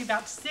more or less be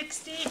about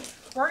 60.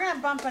 We're going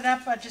to bump it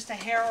up just a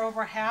hair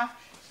over half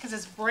because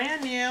it's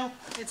brand new.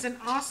 It's an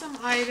awesome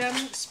item.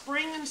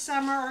 Spring and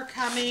summer are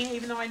coming,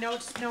 even though I know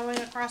it's snowing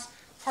across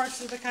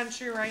parts of the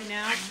country right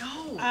now. I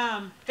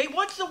know. Hey,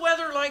 what's the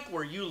weather like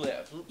where you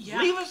live? Yeah.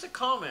 Leave us a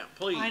comment,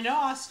 please. I know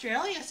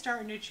Australia's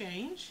starting to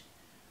change.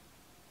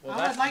 Well,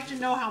 I would like to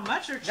know how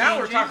much they're changing. Now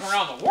we're talking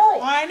around the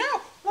world. I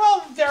know.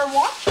 Well, they're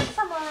watching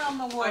from around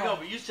the world. I know,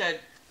 but you said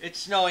it's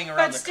snowing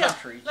around the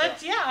country. So.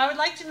 Yeah, I would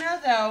like to know,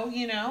 though,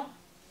 you know.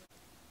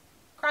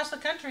 across the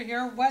country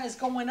here what is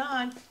going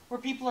on, where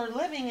people are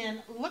living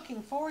and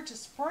looking forward to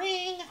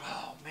spring.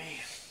 Oh, man.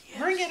 Yes.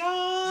 Bring it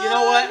on. You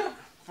know what?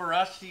 For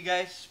us, you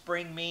guys,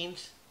 spring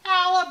means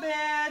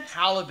halibut.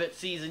 Halibut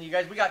season, you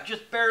guys. We got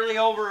just barely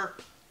over,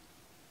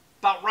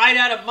 about right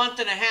at a month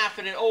and a half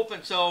and it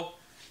opened. So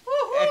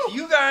if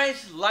you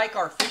guys like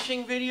our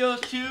fishing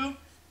videos too,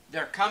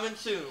 they're coming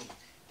soon.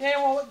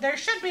 There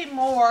should be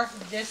more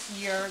this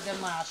year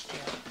than last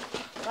year.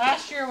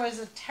 Last year was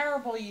a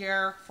terrible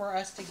year for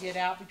us to get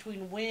out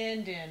between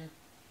wind and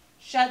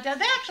shut down.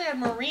 They actually had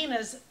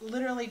marinas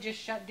literally just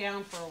shut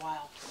down for a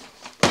while.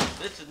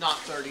 This is not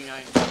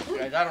 $39,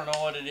 guys. I don't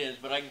know what it is,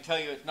 but I can tell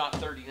you it's not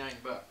 $39.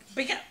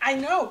 Because I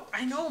know,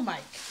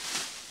 Mike.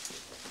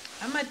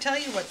 I'm gonna tell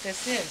you what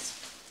this is.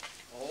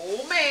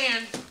 Oh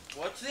man,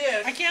 what's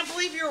this? I can't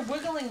believe you're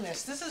wiggling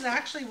this. This is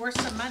actually worth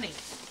some money.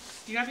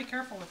 You gotta be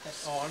careful with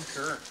this. Oh, I'm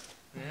sure.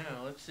 Yeah,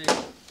 let's see.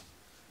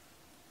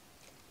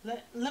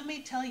 Let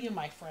me tell you,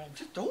 my friend.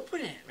 Just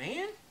open it,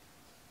 man.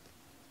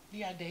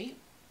 You got a date?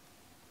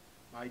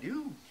 I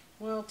do.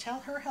 Well, tell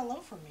her hello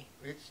for me.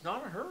 It's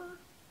not a her.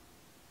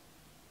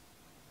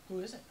 Who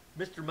is it?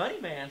 Mr.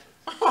 Moneyman.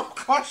 Oh,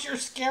 gosh, you're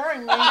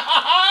scaring me.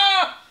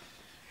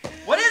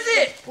 What is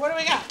it? What do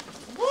we got?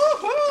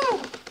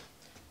 Woohoo!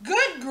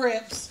 Good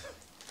grips.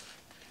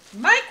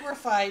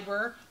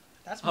 Microfiber.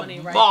 That's money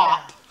right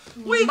mop.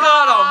 there. We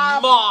got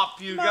a mop,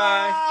 you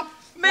guys.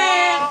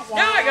 Man,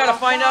 now I gotta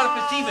find out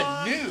if it's even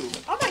new.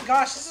 Oh my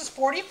gosh, this is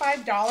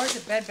 $45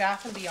 at Bed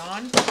Bath &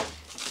 Beyond.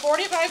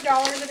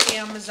 $45 at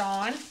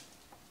Amazon.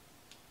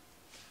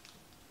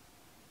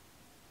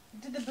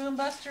 Did the Boom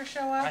Buster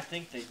show up? I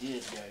think they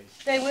did, guys.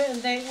 They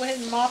went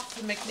and mopped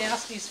the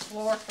McNasty's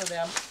floor for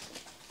them.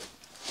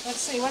 Let's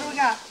see, what do we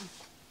got?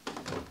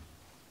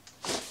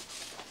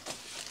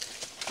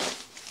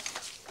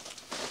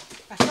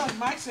 I feel like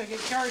Mike's gonna get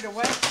carried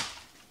away.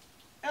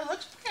 It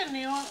looks brand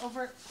new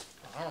over.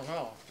 I don't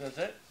know. Does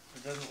it?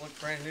 It doesn't look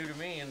brand new to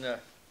me in the.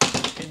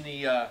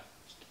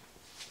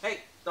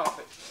 Hey, stop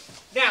it.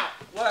 Now,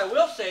 what I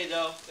will say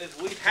though is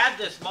we've had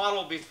this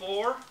model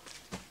before.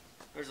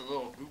 There's a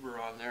little goober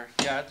on there.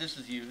 Yeah, this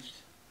is used.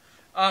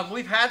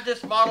 We've had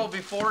this model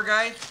before,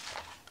 guys,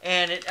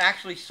 and it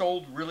actually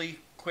sold really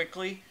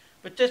quickly.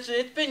 But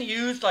it's been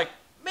used like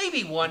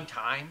maybe one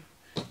time.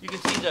 You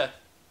can see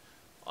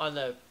on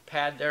the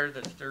pad there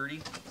that's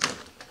dirty.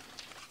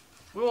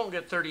 We won't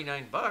get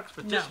 $39,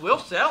 but this will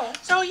sell.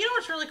 So you know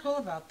what's really cool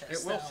about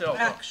this? It will sell.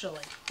 Actually,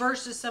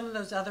 versus some of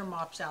those other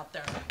mops out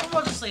there.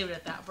 We'll just leave it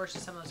at that.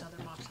 Versus some of those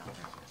other mops out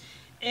there,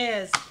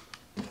 is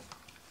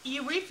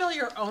you refill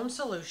your own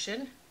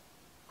solution.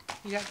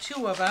 You got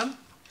 2 of them.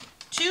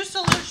 2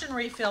 solution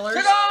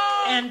refillers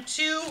and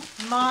 2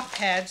 mop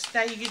heads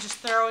that you can just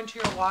throw into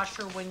your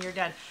washer when you're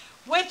done,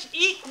 which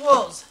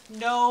equals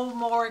no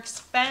more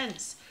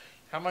expense.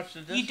 How much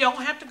is this? You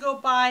don't have to go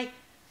buy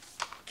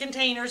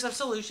containers of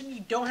solution.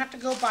 You don't have to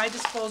go buy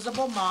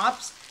disposable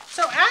mops.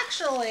 So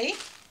actually,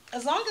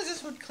 as long as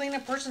this would clean a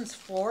person's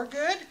floor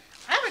good,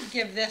 I would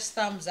give this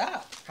thumbs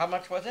up. How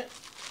much was it?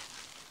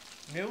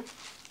 New?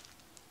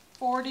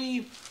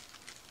 40,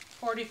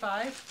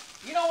 45.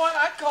 You know what?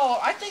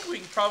 I think we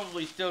can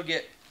probably still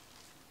get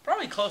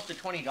probably close to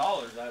 $20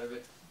 out of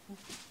it.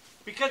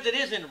 Because it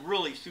is in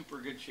really super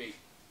good shape.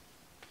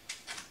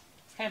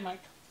 Hey,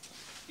 Mike.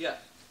 Yes.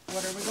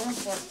 What are we going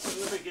for?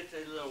 Let me get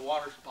a little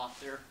water spot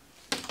there.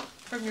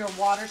 From your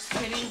water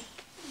spitting.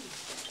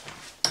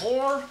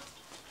 More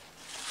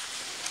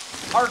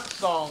heart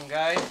song,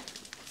 guys.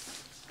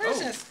 Who's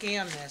gonna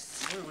scan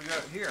this? What do we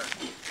got here?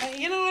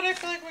 You know what I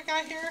feel like we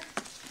got here?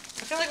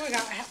 I feel like we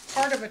got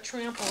part of a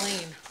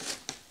trampoline.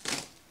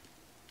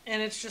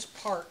 And it's just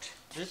part.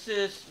 This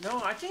is,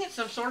 no, I think it's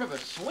some sort of a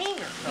swing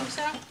or something. Think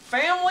so?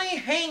 Family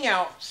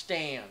hangout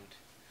stand.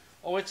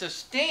 Oh, it's a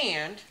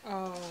stand.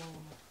 Oh.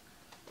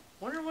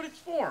 Wonder what it's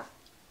for.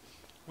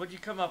 What'd you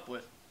come up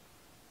with?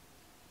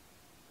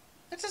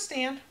 It's a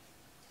stand.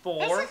 For?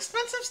 That's an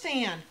expensive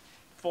stand.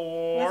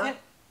 For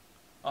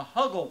a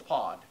Huggle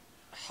Pod.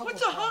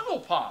 What's a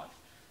Huggle Pod?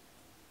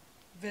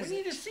 We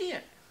need to see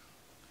it.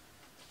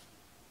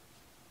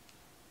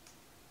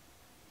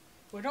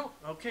 We don't.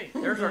 Okay,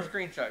 there's our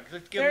screenshot.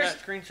 Let's give them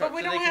that screenshot. But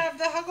we don't have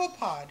the Huggle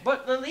Pod.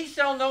 But at least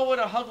they'll know what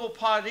a Huggle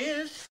Pod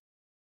is.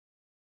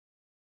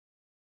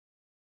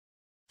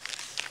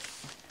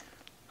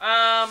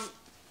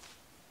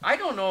 I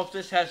don't know if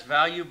this has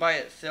value by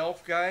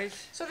itself,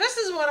 guys. So this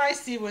is what I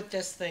see with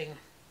this thing.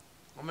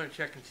 I'm going to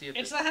check and see if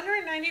it's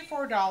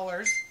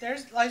 $194.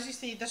 There's, as you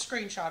see, the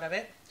screenshot of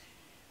it.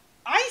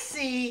 I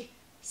see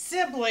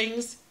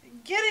siblings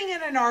getting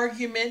in an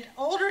argument,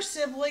 older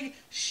sibling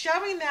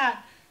shoving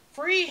that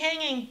free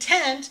hanging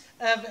tent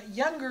of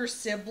younger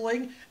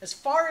sibling as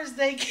far as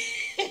they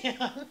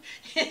can,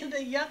 and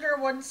the younger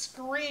one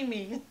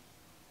screaming.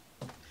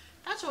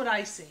 That's what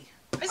I see.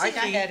 I see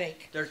a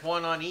headache. There's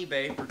one on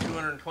eBay for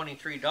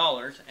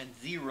 $223 and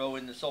 0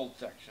 in the sold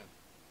section.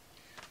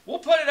 We'll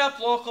put it up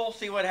local,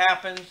 see what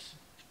happens.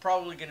 It's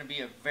probably going to be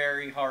a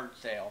very hard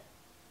sale.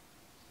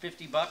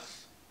 50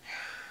 bucks?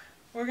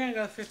 We're going to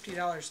go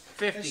 $50.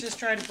 50. Let's just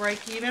try to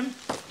break even.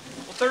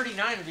 We'll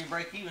 39 would be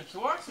break even.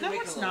 So we're actually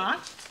making it's not.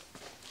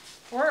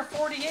 We're at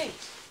 48.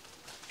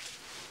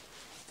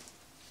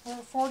 We're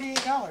at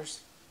 $48.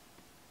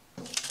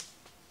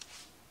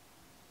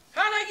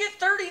 How'd I get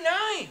 39?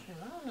 I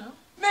don't know.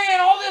 Man,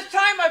 all this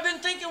time I've been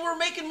thinking we're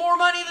making more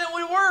money than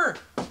we were.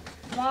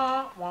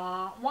 Wah,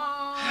 wah,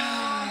 wah.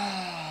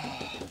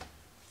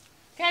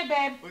 Okay,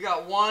 babe. We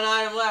got one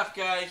item left,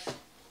 guys.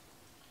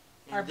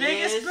 And Our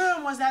biggest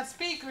boom was that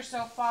speaker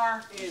so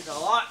far. Is a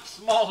lot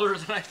smaller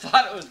than I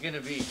thought it was going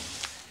to be.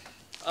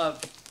 Wah,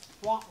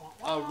 wah,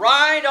 wah. A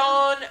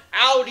ride-on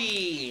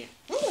Audi.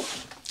 Ooh,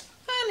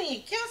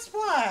 honey, guess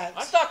what?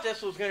 I thought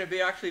this was going to be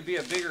actually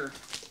a bigger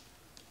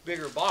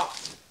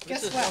box.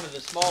 Guess This is what? one of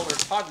the smaller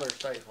toddler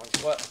size ones.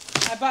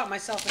 What? I bought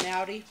myself an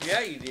Audi.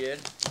 Yeah, you did.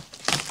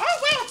 Oh,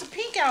 wow, it's a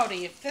pink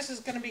Audi, if this is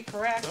going to be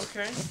correct.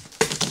 Okay.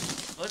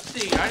 Let's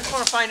see. I just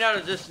want to find out,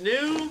 is this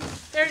new?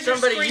 There's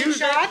Somebody your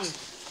used it screenshot. and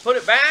put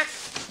it back?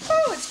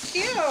 Oh, it's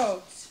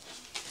cute.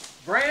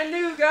 Brand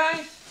new,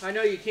 guys. I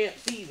know you can't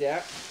see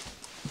that.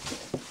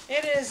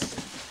 It is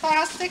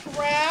plastic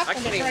wrap. I I'm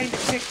can't trying even-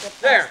 to pick the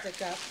There.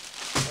 plastic up.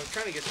 I was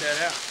trying to get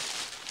that out.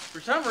 For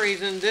some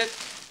reason,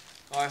 this...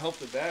 Oh, I hope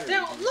the battery...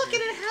 Now, look at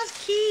it, it has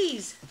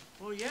keys.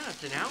 Oh, yeah,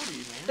 it's an Audi,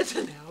 man. It's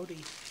an Audi.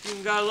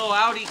 Even got a little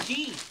Audi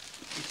key.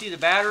 You see the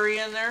battery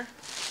in there?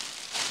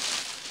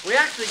 We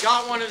actually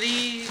got one of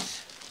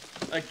these,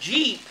 a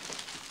Jeep,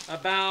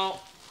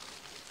 about,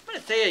 I'm going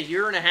to say a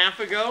year and a half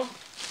ago.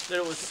 That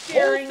it was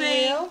Steering whole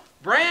thing, wheel.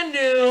 brand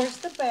new, There's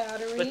the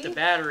battery. but the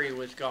battery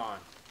was gone.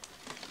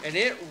 And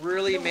it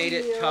really The made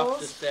it tough to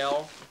wheels.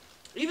 sell.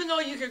 Even though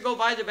you could go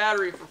buy the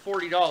battery for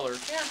 $40.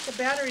 Yeah, the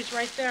battery's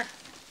right there.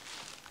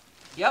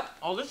 Yep.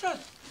 Oh, this has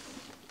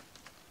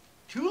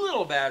 2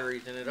 little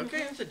batteries in it.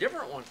 Okay, it's a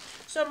different one.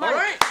 So, Mike, All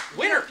right,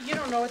 winner. You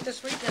don't know what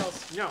this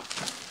retails. No.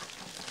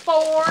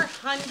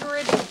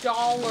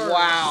 $400.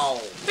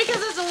 Wow. Because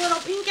it's a little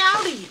pink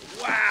Audi.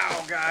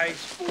 Wow, guys.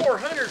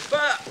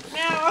 $400.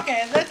 Now,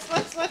 okay, let's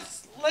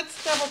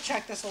double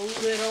check this a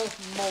little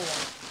more.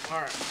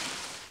 All right.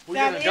 We're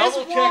That going to is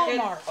double check it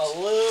Walmart. a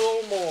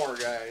little more,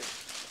 guys.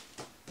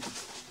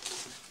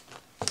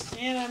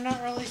 And I'm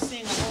not really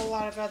seeing a whole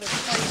lot of other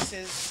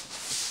places.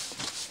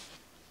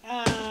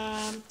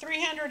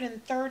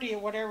 330 or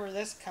whatever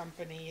this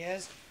company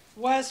is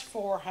was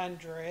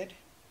 400.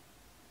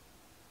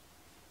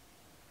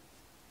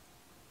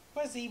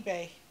 What's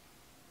eBay?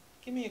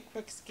 Give me a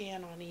quick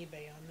scan on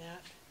eBay on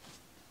that.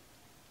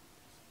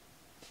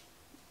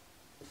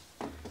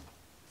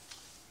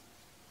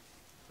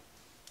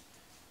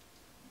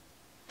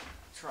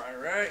 Try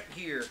right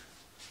here.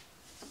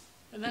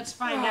 And let's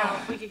find out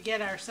if we could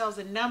get ourselves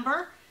a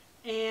number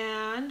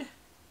and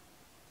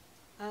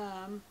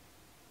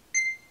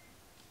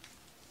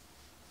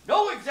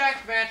No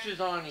exact matches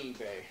on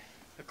eBay,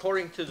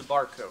 according to the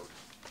barcode.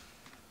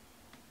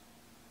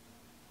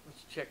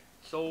 Let's check.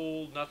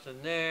 Sold,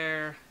 nothing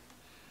there.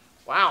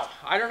 Wow,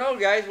 I don't know,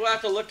 guys. We'll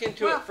have to look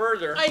into it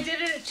further. I did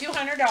it at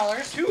 $200.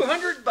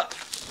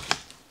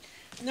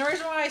 $200. And the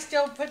reason why I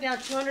still put down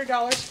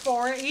 $200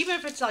 for it, even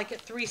if it's like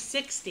at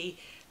 $360,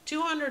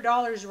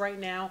 $200 right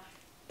now,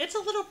 it's a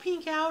little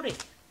pink Audi.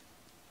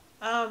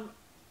 I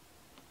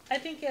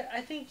think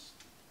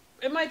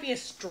it might be a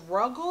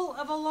struggle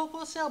of a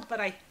local sale, but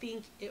I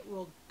think it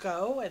will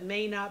go. It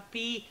may not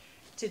be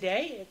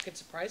today. It could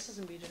surprise us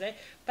and be today.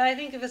 But I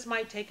think this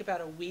might take about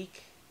a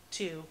week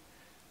to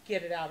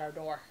get it out our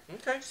door.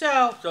 Okay.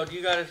 So do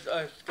you got us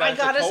I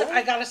got us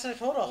a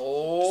total.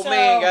 Oh, So-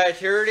 man, guys,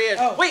 here it is.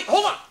 Oh. Wait,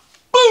 hold on.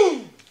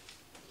 Boom!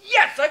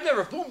 Yes, I've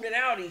never boomed an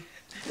Audi.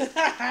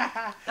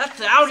 That's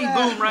the Audi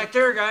boom right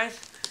there, guys.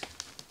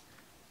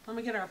 Let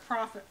me get our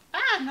profit.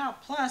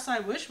 Not plus. I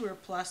wish we were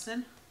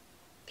plussing.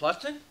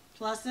 Plussing?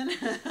 Plussing.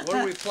 What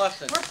are we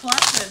plussing? We're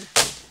plussing.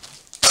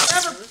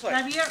 It's like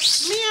Man, your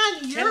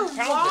 10 pounds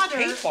of water.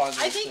 tape on this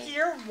I think thing.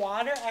 your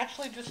water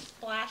actually just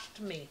splashed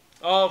me.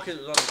 Oh, because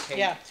it was on the tape.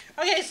 Yeah.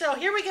 Okay, so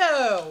here we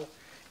go.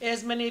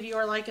 As many of you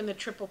are liking the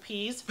triple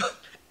P's.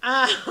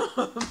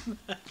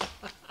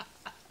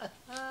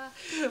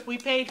 We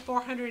paid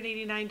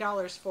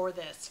 $489 for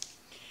this.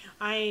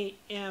 I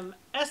am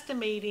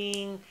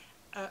estimating,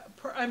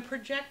 I'm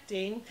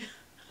projecting.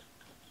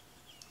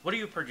 What are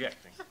you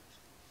projecting?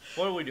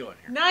 What are we doing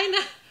here?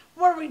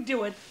 What are we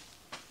doing?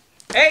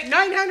 Hey!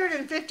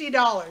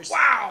 $950.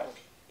 Wow!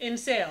 In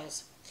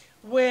sales.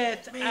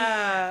 With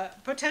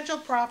potential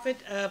profit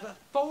of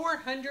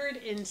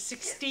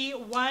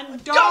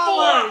 $461. Double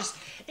up!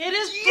 It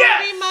is Yes!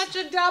 pretty much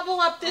a double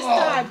up this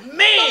time.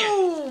 Man!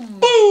 Boom!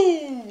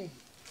 Boom!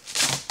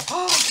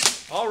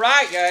 All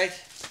right, guys.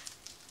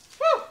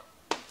 Woo!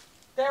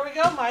 There we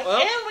go, Mike. Well-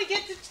 And we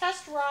get to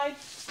test ride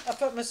a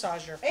foot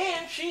massager.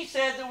 And she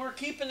said that we're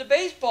keeping the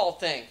baseball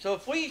thing. So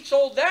if we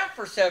sold that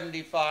for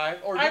 $75,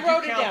 or did I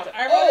wrote you it count down. that?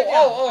 I wrote it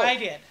down. Oh. I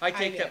did. I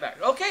take that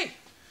back. Okay.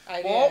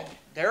 I Well, did.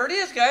 there it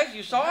is, guys.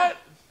 You saw it.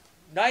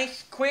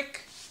 Nice,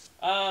 quick,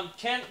 10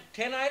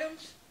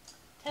 items.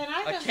 10 A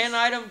items.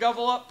 10-item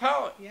double-up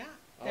pallet. Yeah.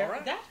 All There,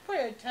 right. That's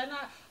pretty. 10.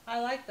 I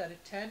like that,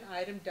 a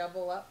 10-item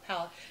double up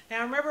palette.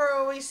 Now remember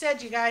what we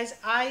said, you guys,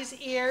 eyes,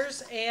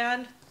 ears,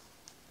 and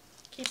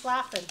keep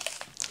laughing.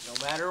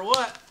 No matter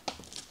what.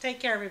 Take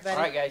care, everybody.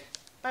 All right, guys.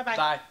 Bye-bye.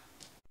 Bye.